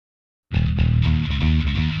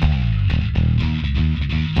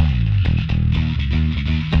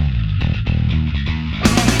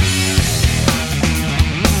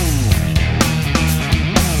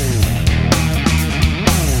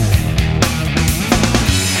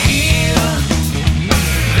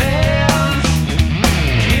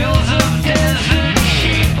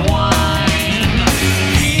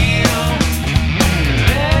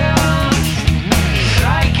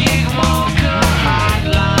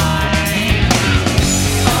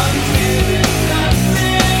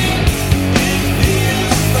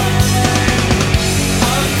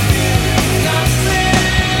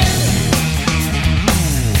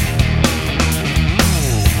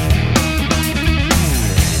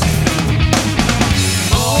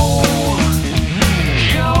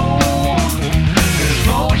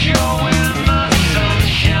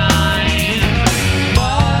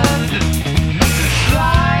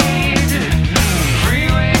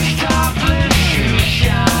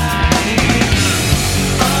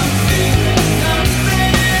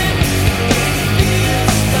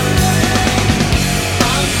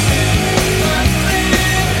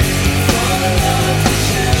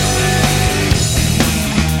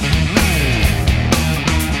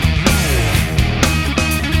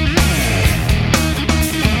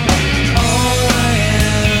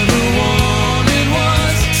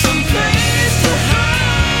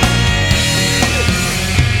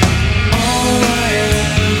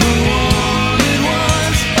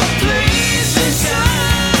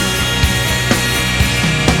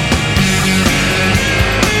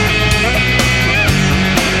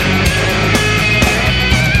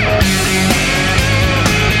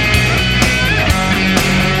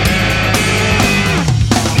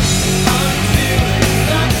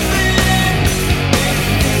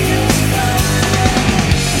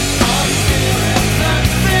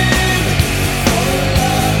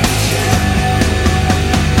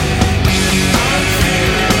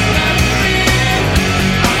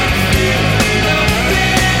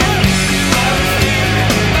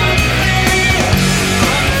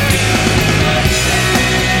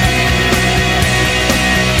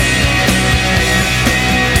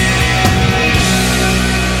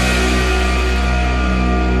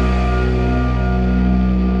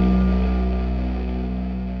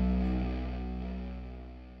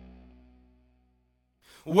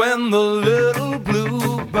When the little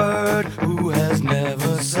blue bird, who has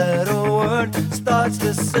never said a word, starts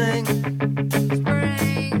to sing,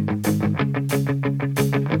 Spring.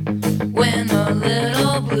 When the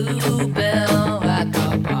little blue bell at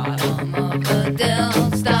the bottom of the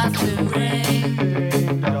dell starts to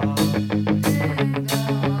ring.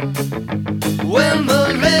 when the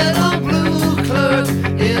little blue clerk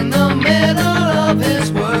in the middle of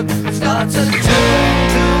his work starts a tune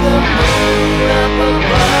to the moon up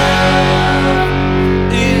above.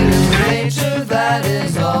 It is nature that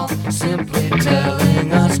is all, simply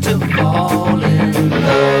telling us to fall in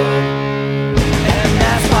love. And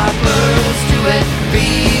that's why birds do it,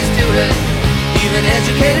 bees do it, even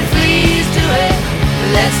educated fleas do it.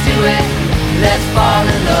 Let's do it, let's fall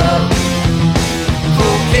in love.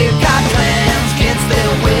 Cape Cod clams against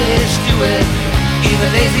their wish do it, even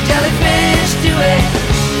lazy jellyfish do it.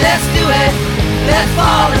 Let's do it, let's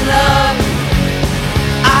fall in love.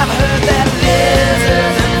 I've heard that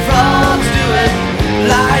lizards and frogs do it,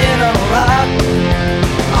 lying on a rock.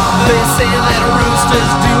 They say that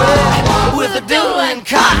roosters do it with a doodle and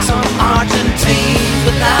cock. Some Argentines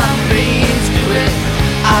without beans do it,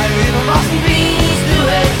 even Boston beans do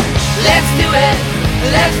it. Let's do it,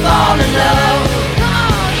 let's fall in love.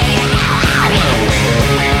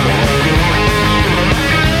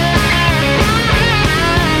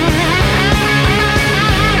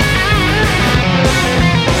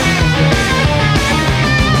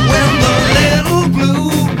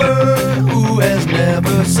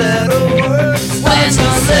 Never said a word. When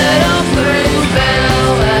the little blue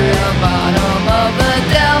bell at the bottom of the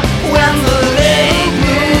dell, When the late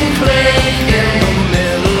moon playing in the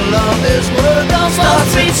middle of his work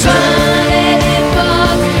starts to turn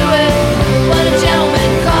bugs do it. When a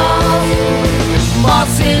gentleman calls,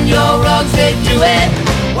 moths in your rugs they do it.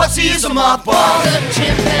 What's the use of mothballs? The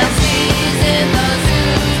chimpanzees in the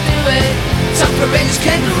zoos do it. Some courageous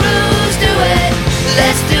kangaroos Do it.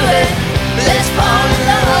 Let's do it. Let's fall in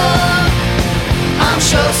love. I'm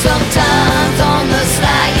sure sometimes on the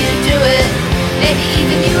sly you do it. Maybe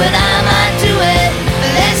even you and I might do it.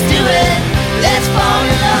 Let's do it. Let's fall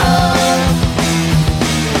in love.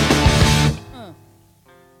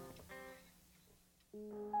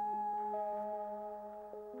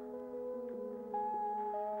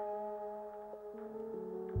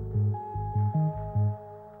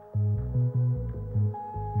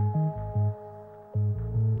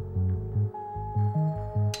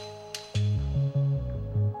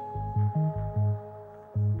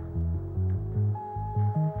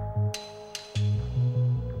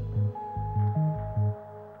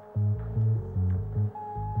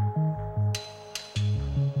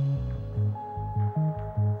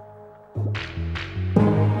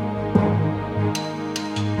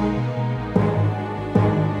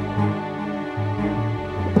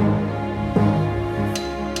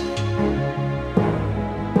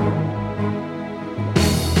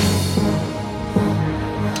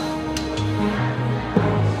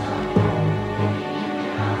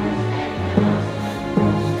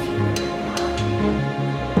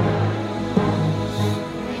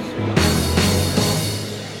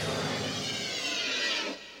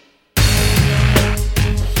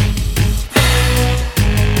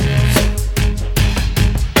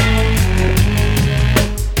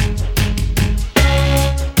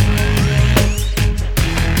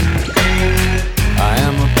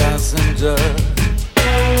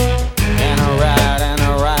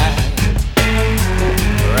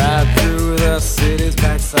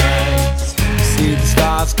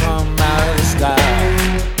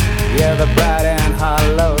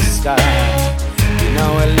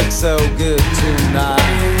 So good tonight.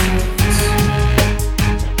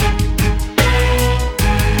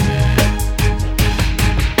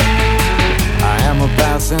 I am a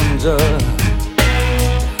passenger,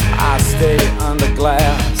 I stay under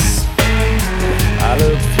glass. I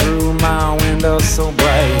look through my window so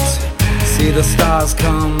bright, see the stars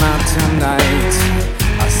come out tonight.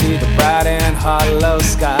 I see the bright and hollow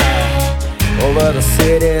sky over the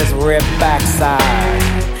city's ripped backside,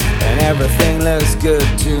 and everything looks good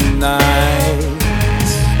tonight.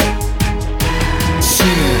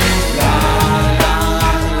 La la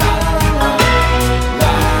la la la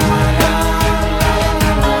la la.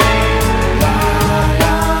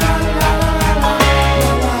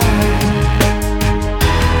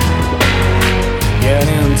 Get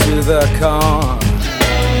into the car,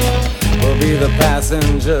 we'll be the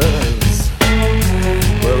passengers.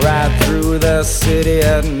 We'll ride through the city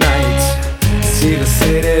at night, see the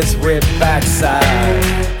city's ripped backside,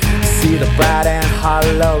 see the bright and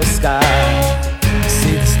hollow sky,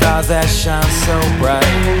 see the stars that shine so bright,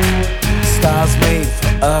 stars made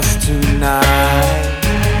for us tonight.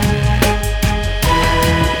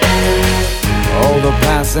 Oh, the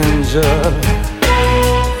passenger,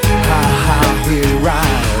 how he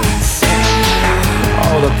rides.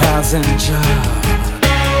 Oh, the passenger,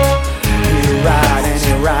 he rides and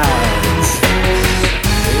he rides.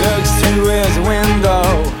 He looks through his window,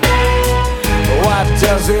 what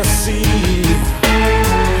does he see?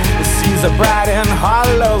 He sees a bright and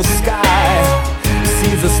hollow sky. He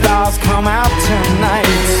sees the stars come out tonight.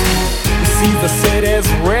 He sees the city's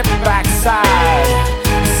ripped backside.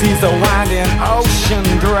 He sees the winding ocean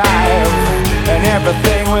drive. And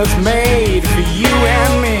everything was made for you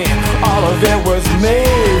and me. All of it was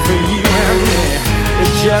made for you and me.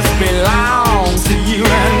 It just belongs to you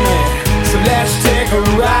and me. So let's take a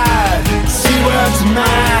ride, see what's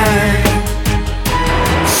mine.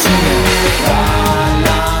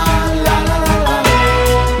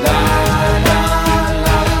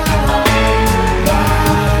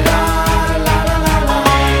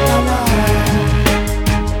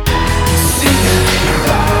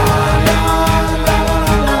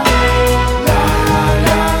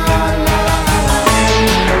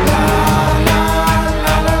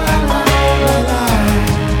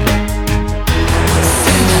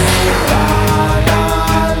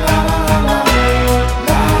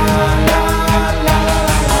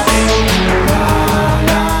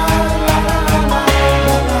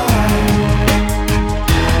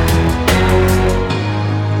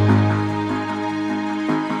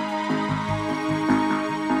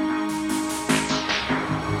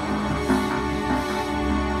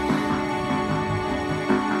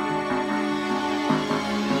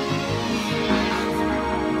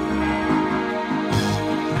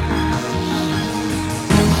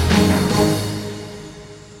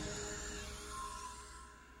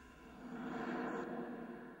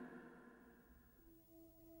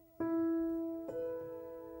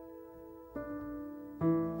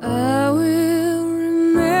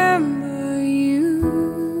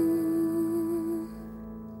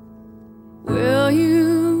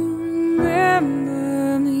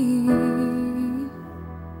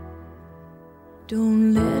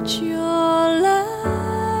 Don't let your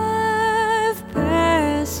life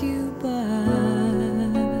pass you by.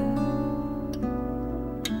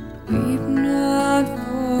 Weep not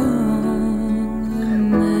for the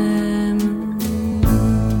memories.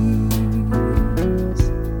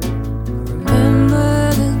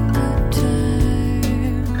 Remember the good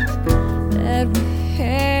times that we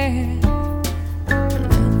had.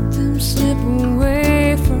 Let them slip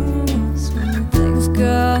away from us when things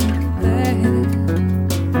got bad.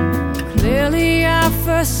 Clearly I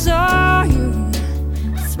first saw you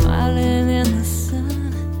smiling in the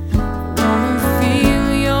sun. I wanna feel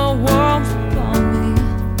your warmth upon me.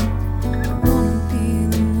 I wanna be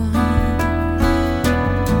the one.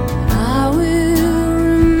 I will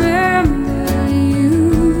remember you.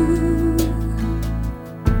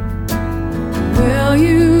 Will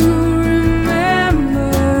you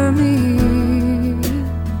remember me?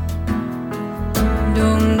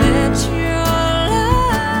 Don't let your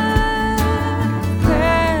life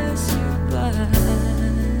pass you by.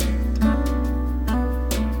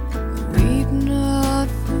 Weep not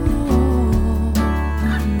for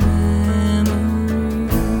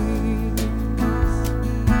memories.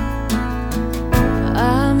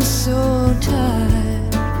 I'm so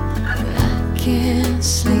tired, I can't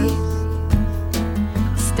sleep.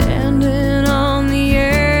 Standing on the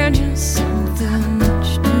edge of something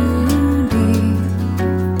much too deep.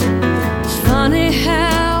 It's funny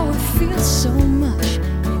how it feels so much,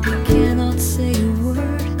 we cannot say a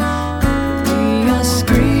word. We are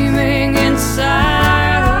screaming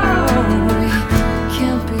inside, oh, we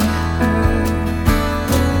can't be heard.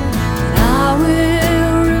 And I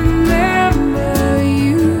will remember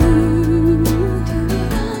you.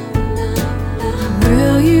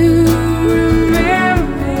 Will you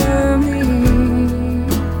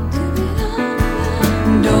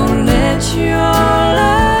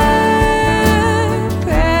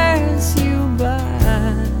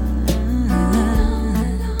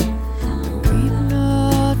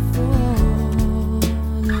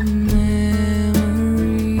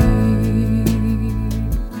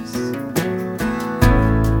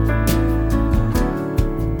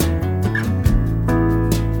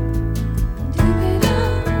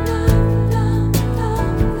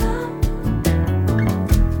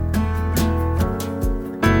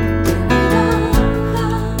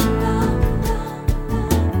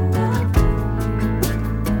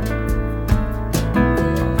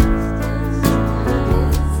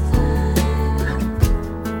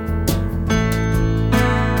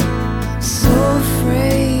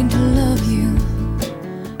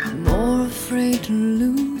to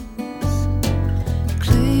lose,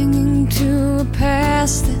 clinging to a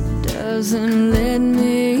past that doesn't let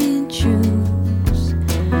me choose.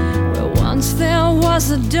 Where once there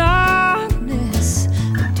was a darkness,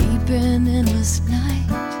 a deep and endless night.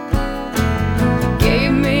 You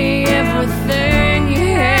gave me everything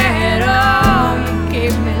you had, oh, you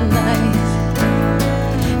gave me life,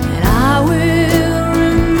 and I will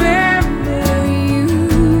remember you.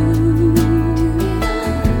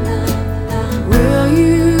 Will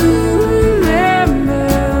you remember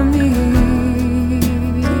me?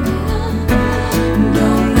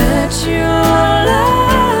 Don't let your life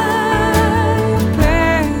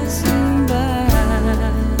pass you by.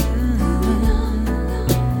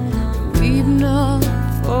 Weep not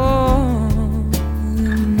for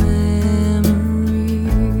the memories.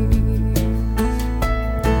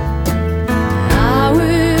 I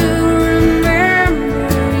will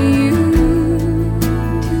remember you.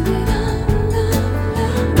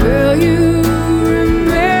 Will you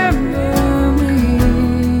remember me?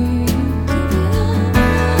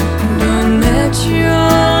 Don't let your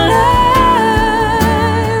life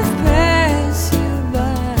pass you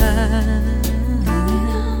by.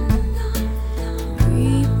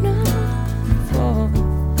 Weep not for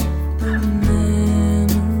the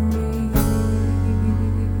memories.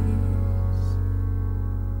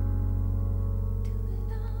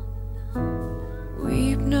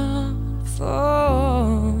 Weep not for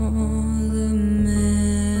the memories.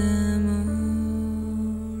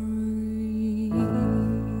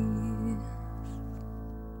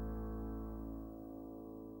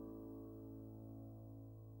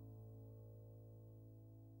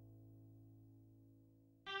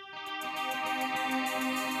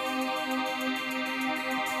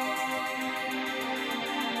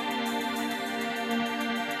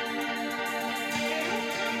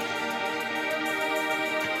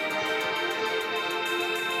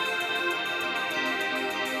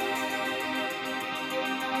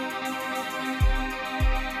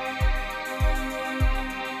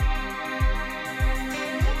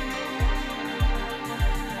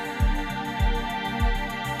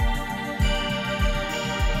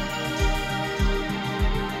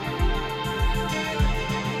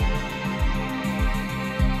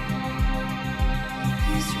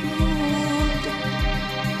 This road,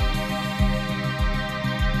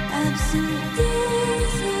 absent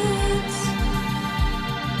deserts,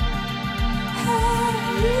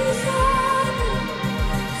 horizon,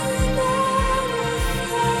 and never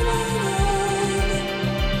faded.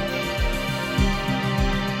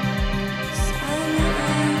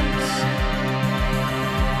 Silence,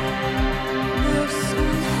 mercy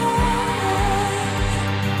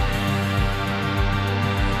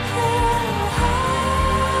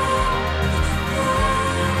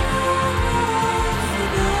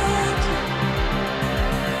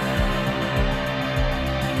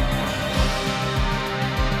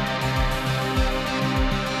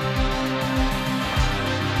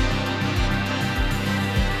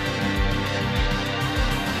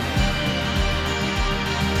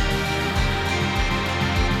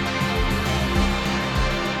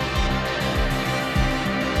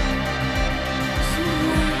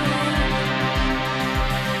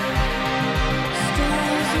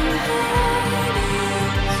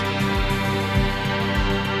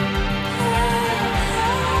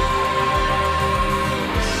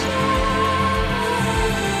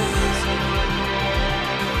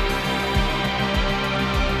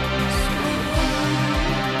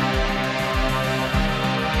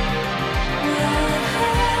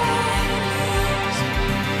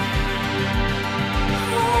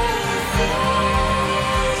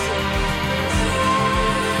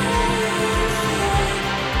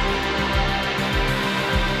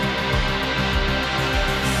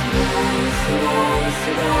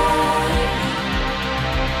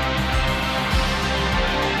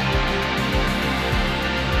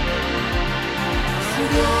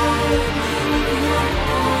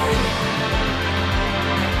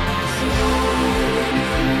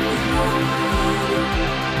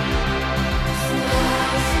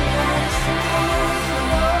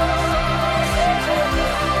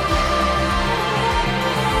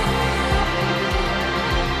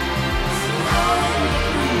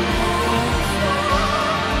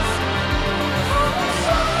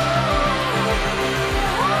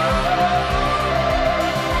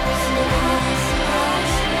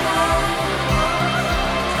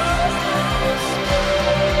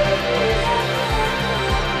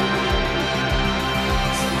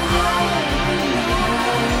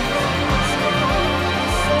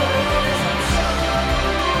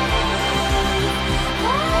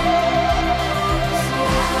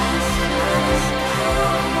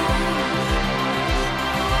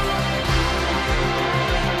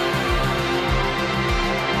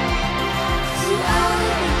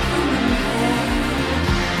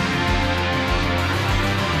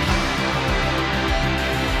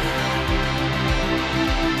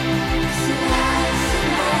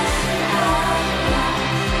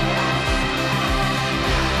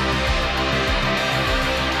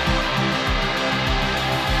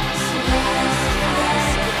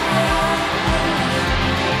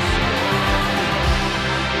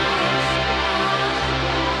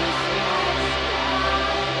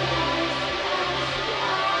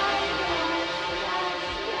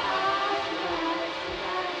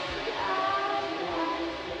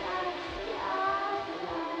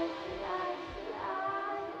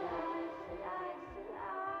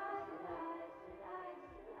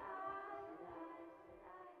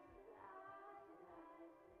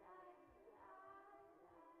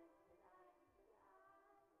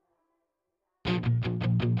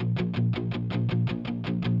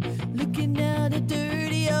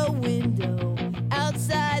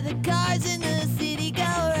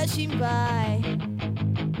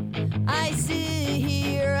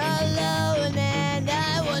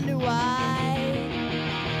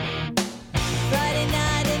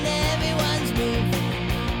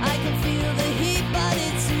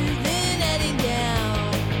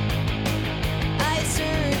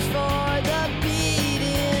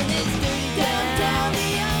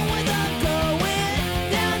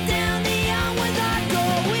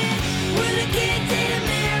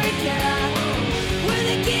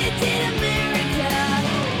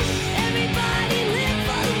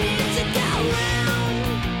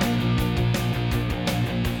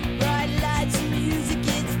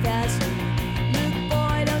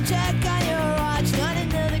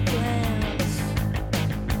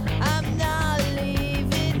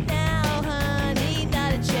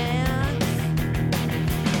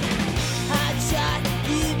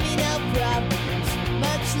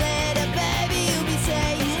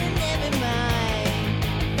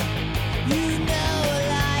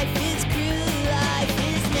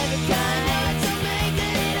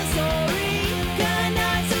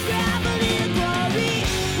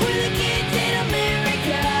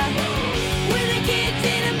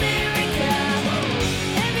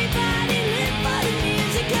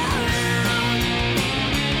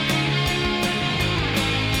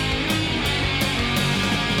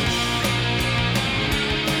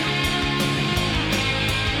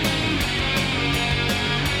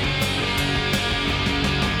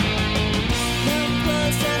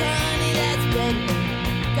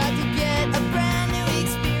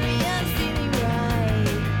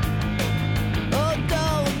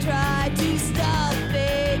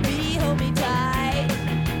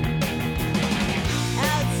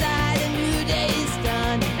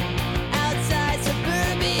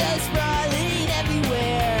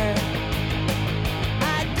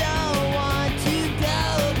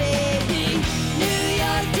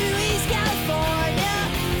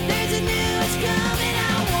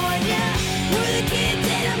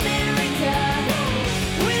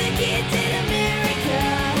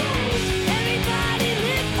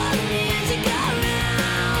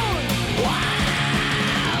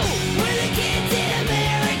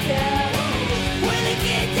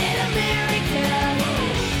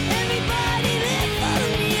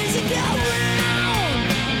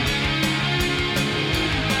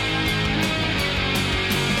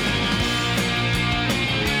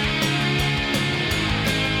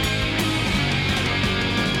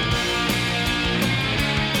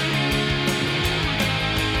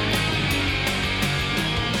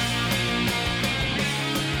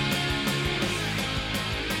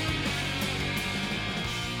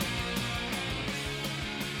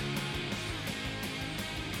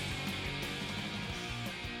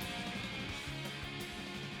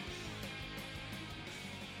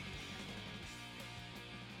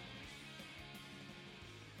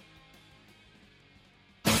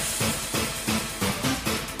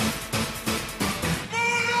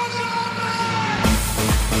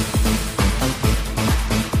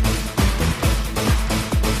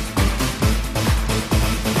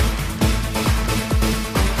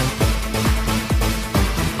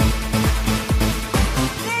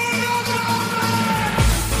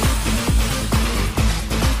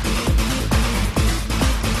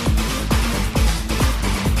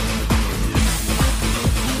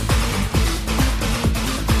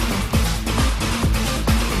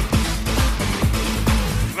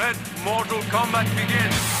let's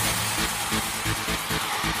begin.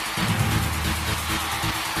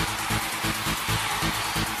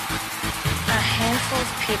 A handful of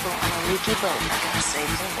people on a leaky boat are gonna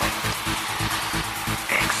save the world.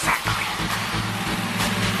 Exactly.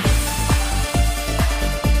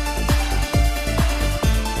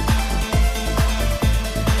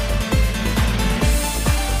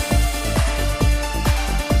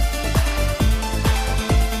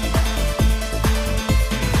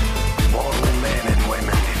 Mortal men and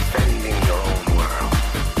women defending your own world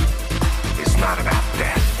is not about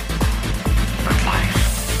death, but life.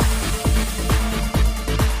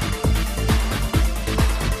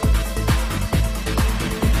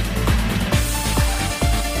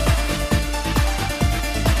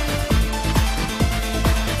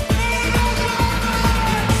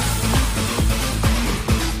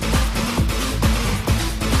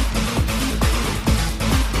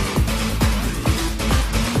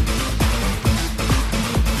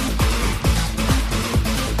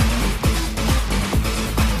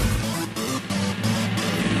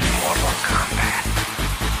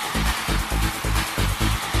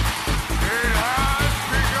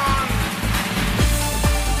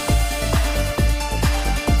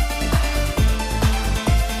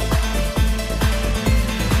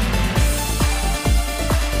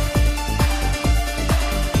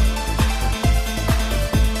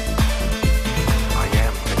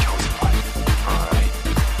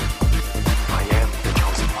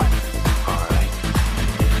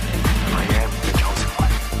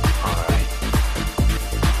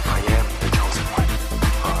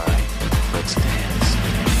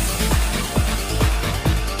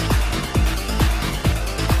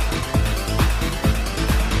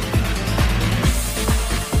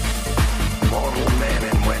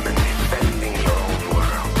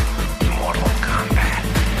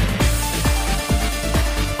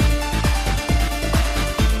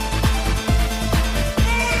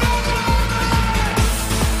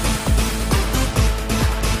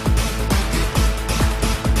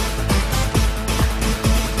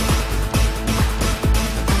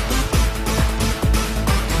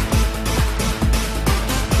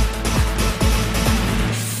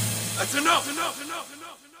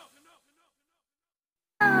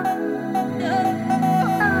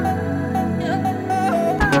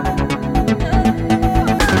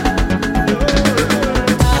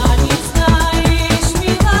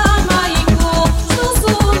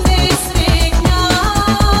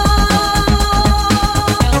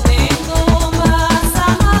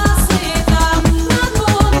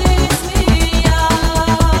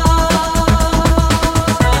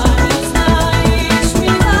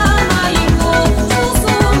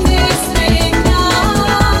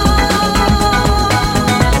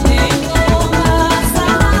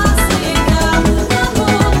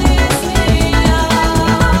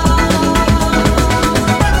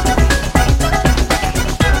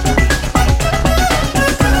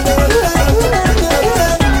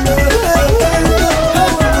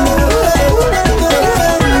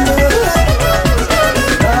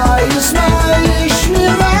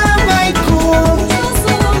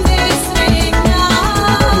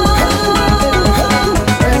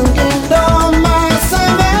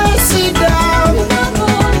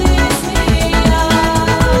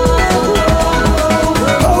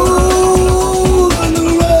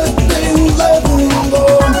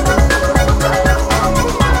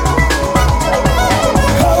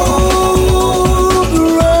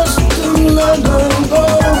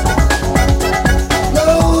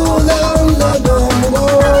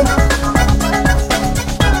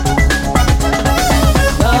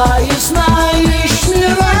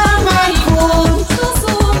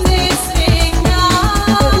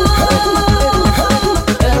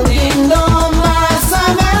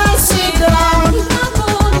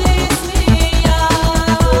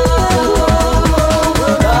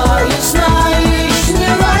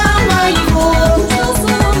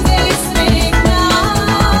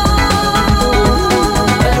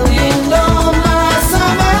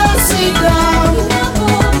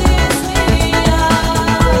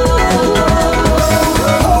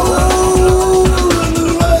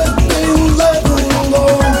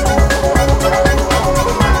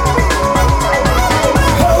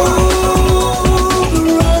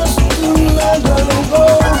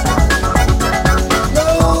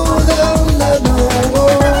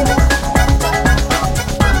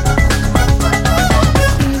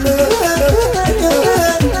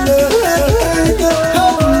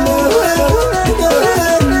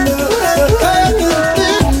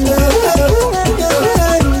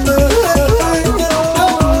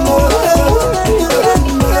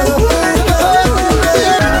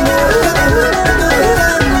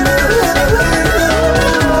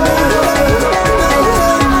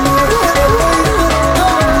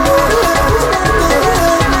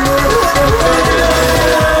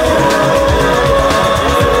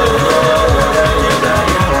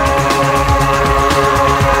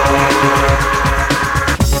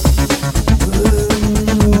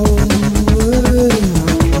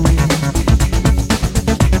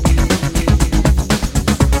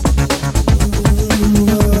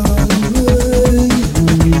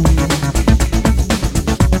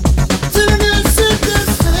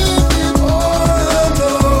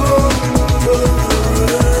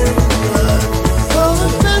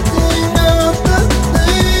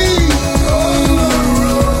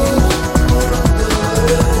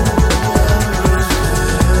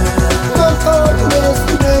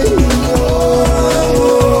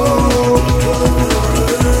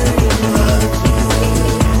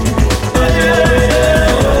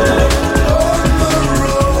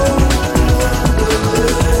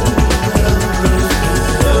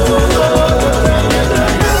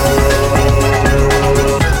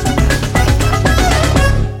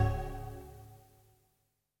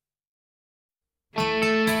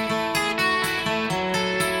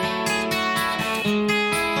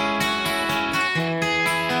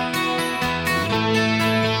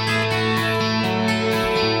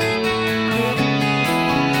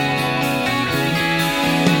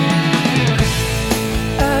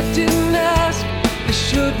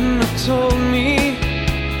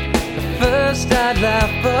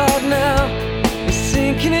 life, but now it's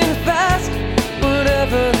sinking in fast.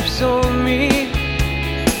 Whatever they've sold me,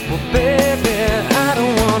 well, baby, I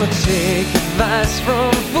don't wanna take advice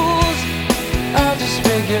from fools. I'll just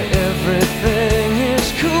figure everything is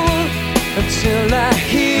cool until I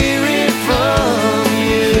hear it from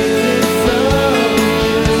you.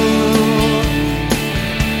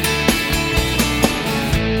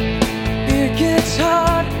 It gets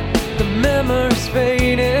hard, the memory's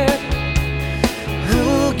faded.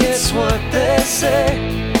 Who gets what they say?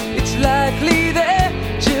 It's likely they're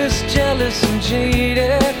just jealous and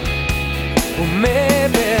jaded. Well,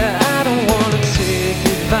 maybe I don't wanna take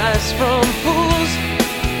advice from fools.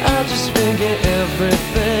 I'll just figure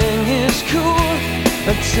everything is cool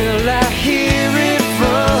until I hear it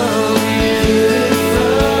from you.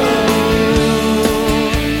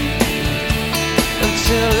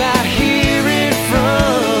 Until I hear it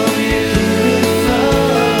from you.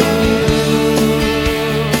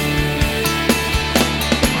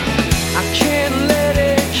 I can't let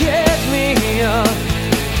it get me up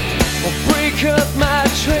or break up my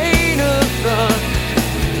train of thought.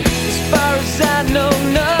 As far as I know,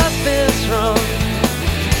 nothing's wrong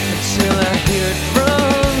until I hear it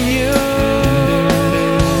from you.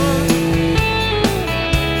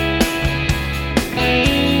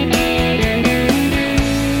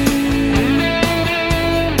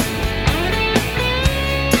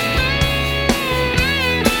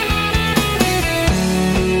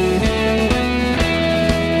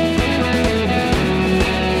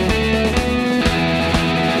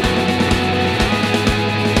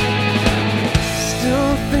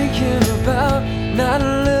 Still thinking about not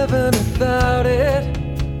living without it.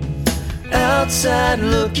 Outside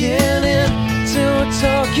looking in, till we're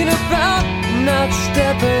talking about not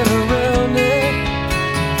stepping around it.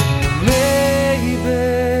 Maybe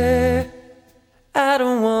I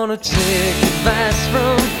don't wanna take advice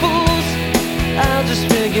from fools. I'll just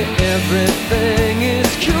figure everything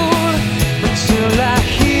is cool until I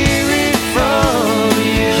hear it from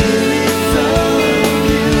you.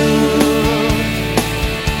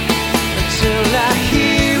 Until I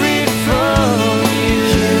hear it from you.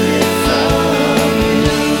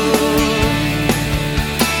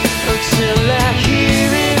 Until I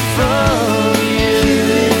hear it from you.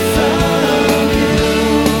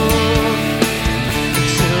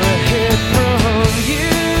 Until I hear from you.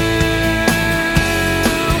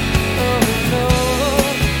 Oh no.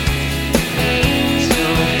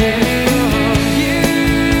 Until I hear from you.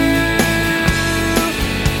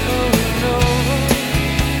 Oh no.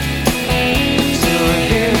 Until I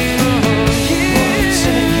hear from you. Won't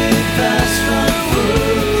take advice from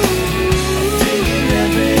fools. Figure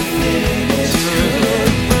everything is good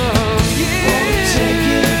from you. Won't take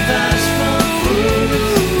advice from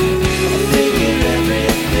fools. Figure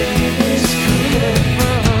everything is good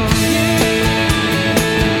from you.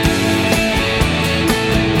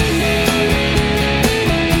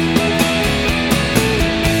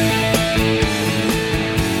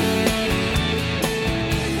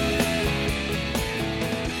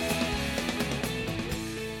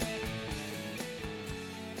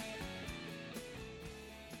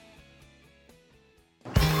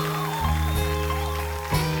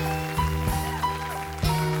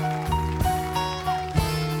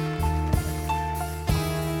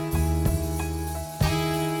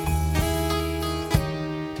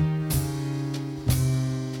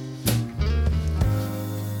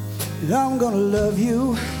 I'm gonna love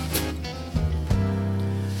you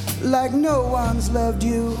like no one's loved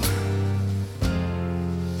you.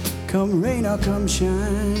 Come rain or come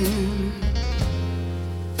shine.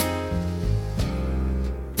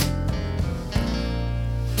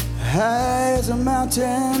 High as a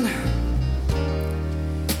mountain,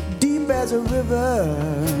 deep as a river.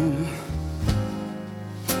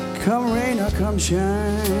 Come rain or come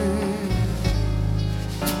shine.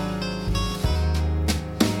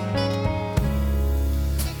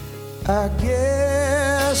 I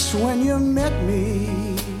guess when you met me,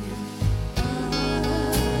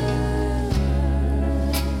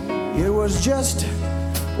 it was just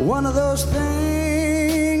one of those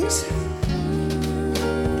things.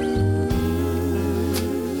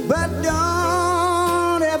 But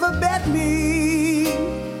don't ever bet me,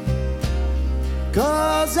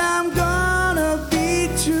 'cause I'm gonna be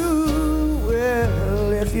too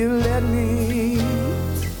well if you let me.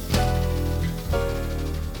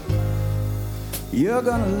 You're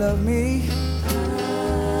gonna love me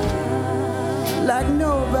like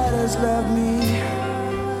nobody's loved me.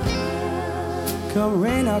 Come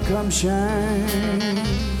rain or come shine.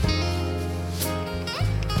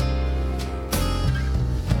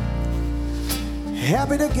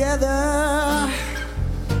 Happy together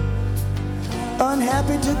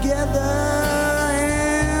unhappy together,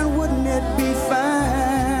 and wouldn't it be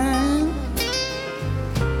fine?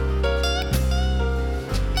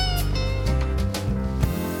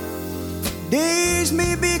 Days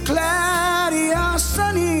may be cloudy or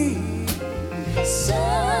sunny,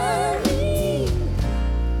 Sunny.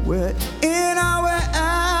 we're in or we're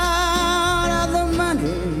out of the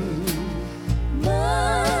money,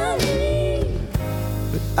 Money.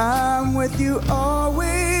 but I'm with you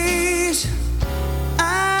always.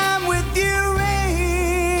 I'm with you,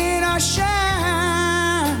 rain or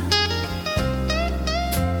shine.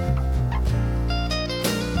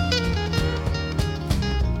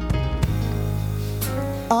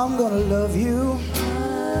 I'm gonna love you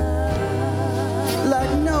like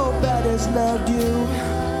nobody's loved you,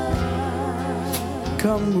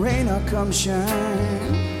 come rain or come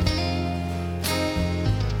shine.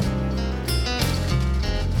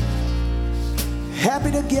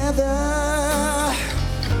 Happy together,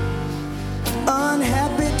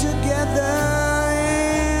 unhappy together,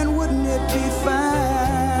 and wouldn't it be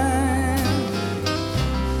fine?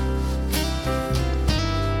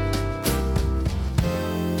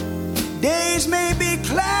 Days may be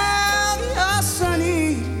cloudy or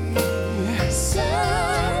sunny,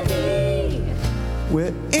 Sunny.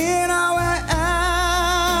 we're in or we're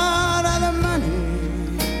out of the money,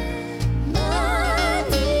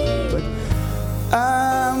 Money. but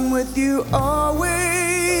I'm with you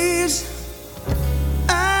always.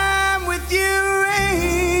 I'm with you,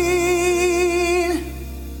 rain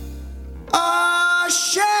or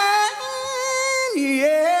shine,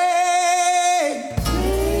 yeah.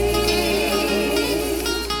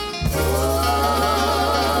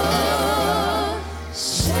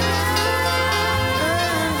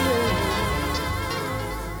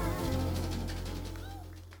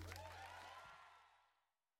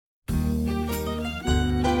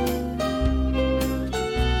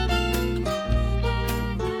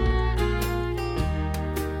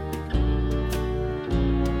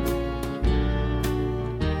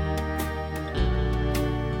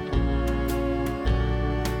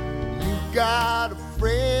 Got a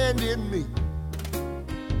friend in me.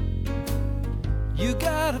 You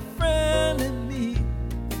got a friend in me.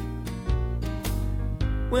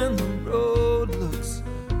 When the road looks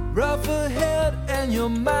rough ahead and you're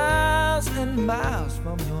miles and miles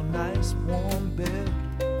from your nice warm bed,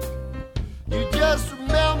 You just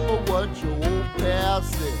remember what your old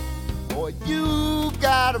past said. Boy, you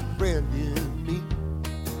got a friend in me.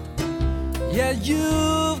 yeah,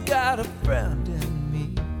 you've got a friend in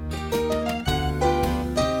me.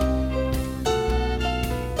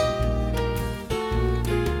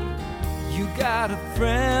 You got a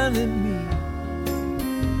friend in me.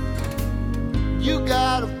 You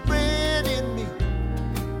got a friend in me.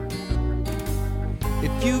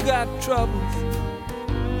 If you got troubles,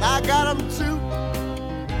 I got them too.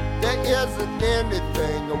 There isn't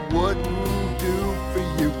anything I wouldn't do for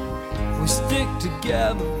you. if we stick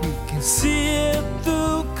together, we can see it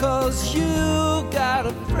through. 'Cause you got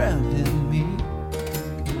a friend in me.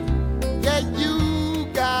 Yeah, you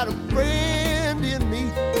got a friend in me.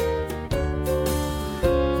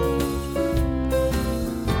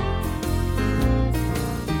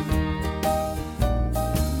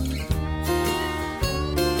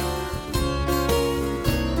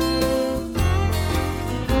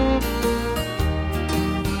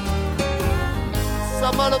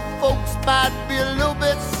 Some of the folks might be a little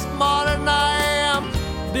bit smarter than I am,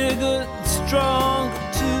 Bigger and stronger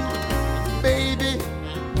too, baby.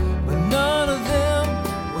 but none of them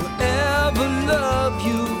will ever love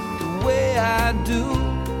you the way I do.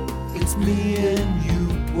 It's me and you,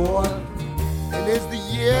 boy. And as the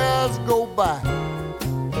years go by,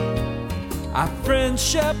 Our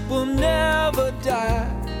friendship will never die.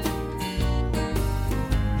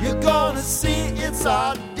 You're gonna see it's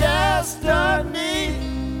our destiny.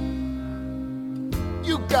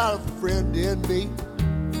 you got a friend in me.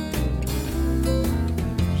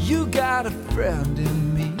 You got a friend in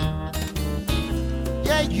me.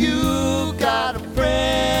 Yeah, you got a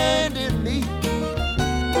friend in me.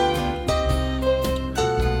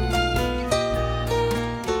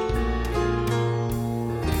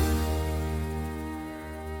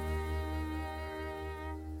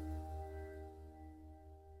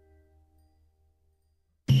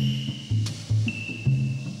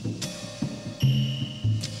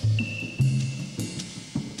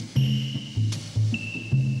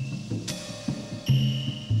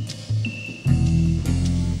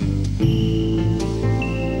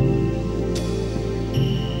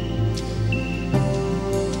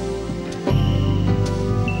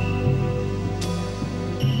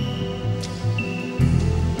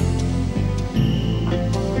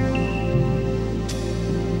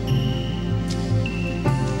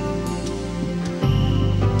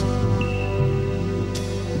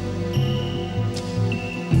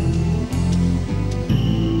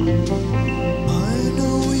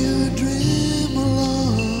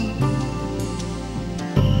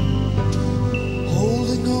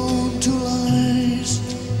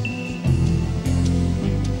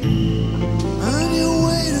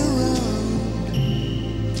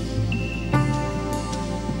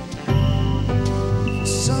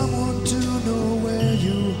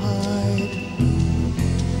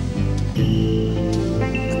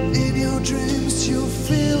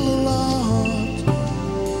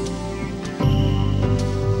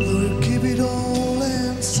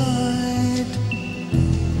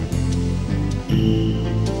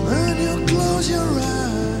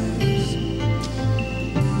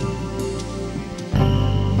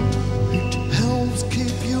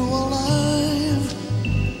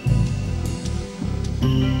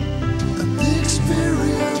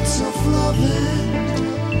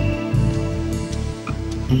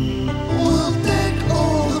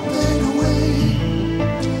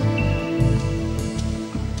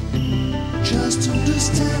 Just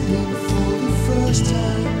understanding for the first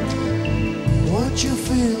time what you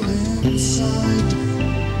feel inside.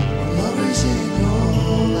 Love is in your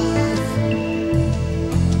life.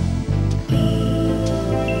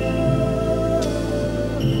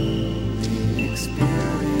 The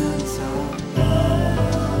experience of love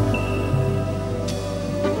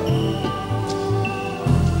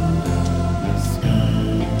under the sky.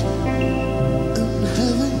 And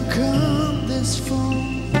having come this far,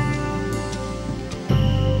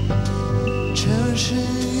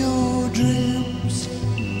 cherishing your dreams,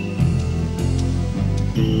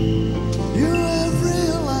 you have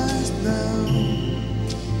realized now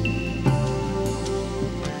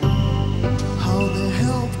how they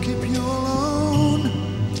help keep you alone.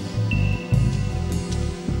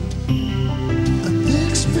 And the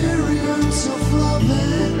experience of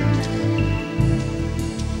loving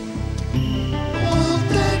will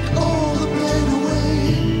take all the pain away.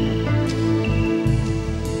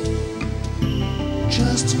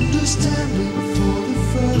 Just understanding for the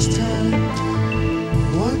first time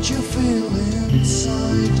what you feel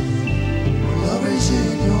inside. Love is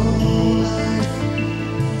in your